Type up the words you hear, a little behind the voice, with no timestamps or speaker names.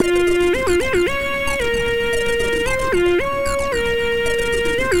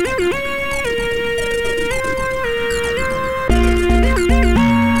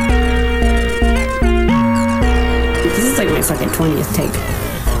take.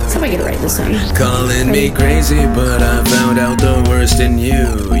 Let's hope I get it right this time. Calling me crazy, but I found out the worst in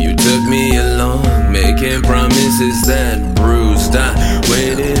you. You took me along, making promises that bruised. I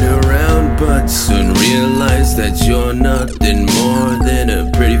waited around, but soon realized that you're nothing more than a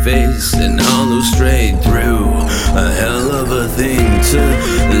pretty face and hollow straight through. A hell of a thing to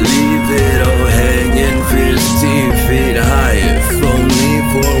leave it all hanging 50 feet high. If only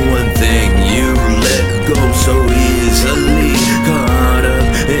for one thing you let go so easily, caught up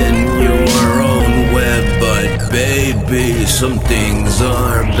in your own web. But baby, some things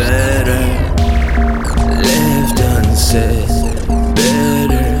are better left unsaid.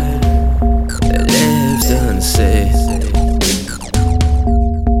 Better left unsaid.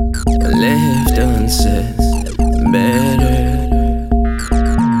 Left unsaid. Better.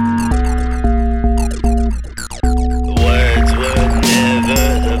 Words were never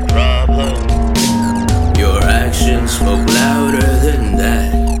the problem. Your actions spoke louder than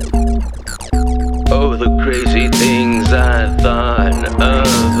that. Oh, the crazy things I thought of.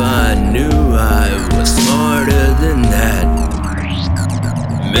 I knew I was smarter than that.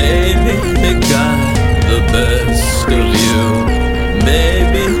 Maybe it got the best of you.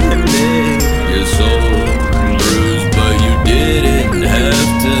 Maybe it made your soul bruised, but you didn't have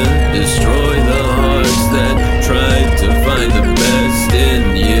to destroy the hearts that tried to find the best in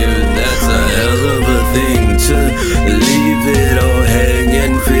you. That's a hell of a thing to leave it all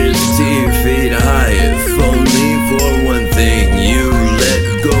hanging 50 feet high. If only for one thing you let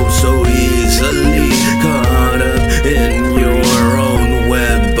go so easily, caught up in your own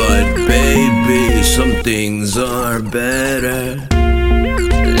web. But baby, some things are better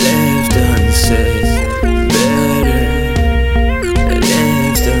left unsaid. Better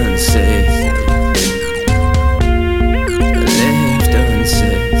left unsaid. Left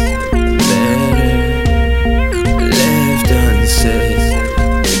unsaid. Better left unsaid.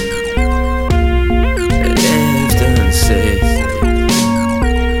 Left unsaid.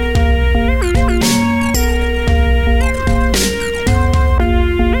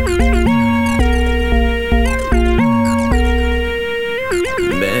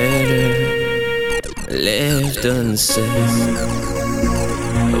 Left unsaid.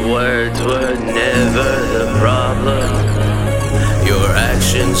 Words were never the problem. Your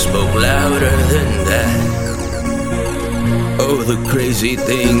actions spoke louder than that. Oh, the crazy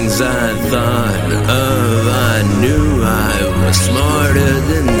things I thought of. I knew I was smarter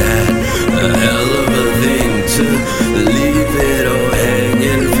than that. A hell of a thing to leave it all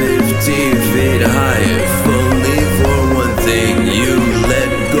hanging 50 feet high. If only for one thing you let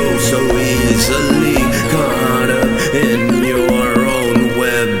go so easily, caught up in your own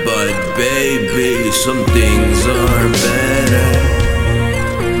web. But baby, some things are better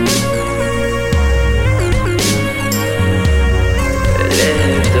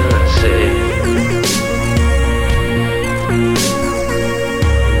left unsaid.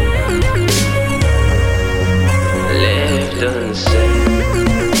 Left unsaid.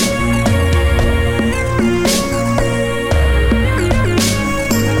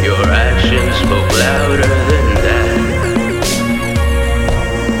 Your actions spoke louder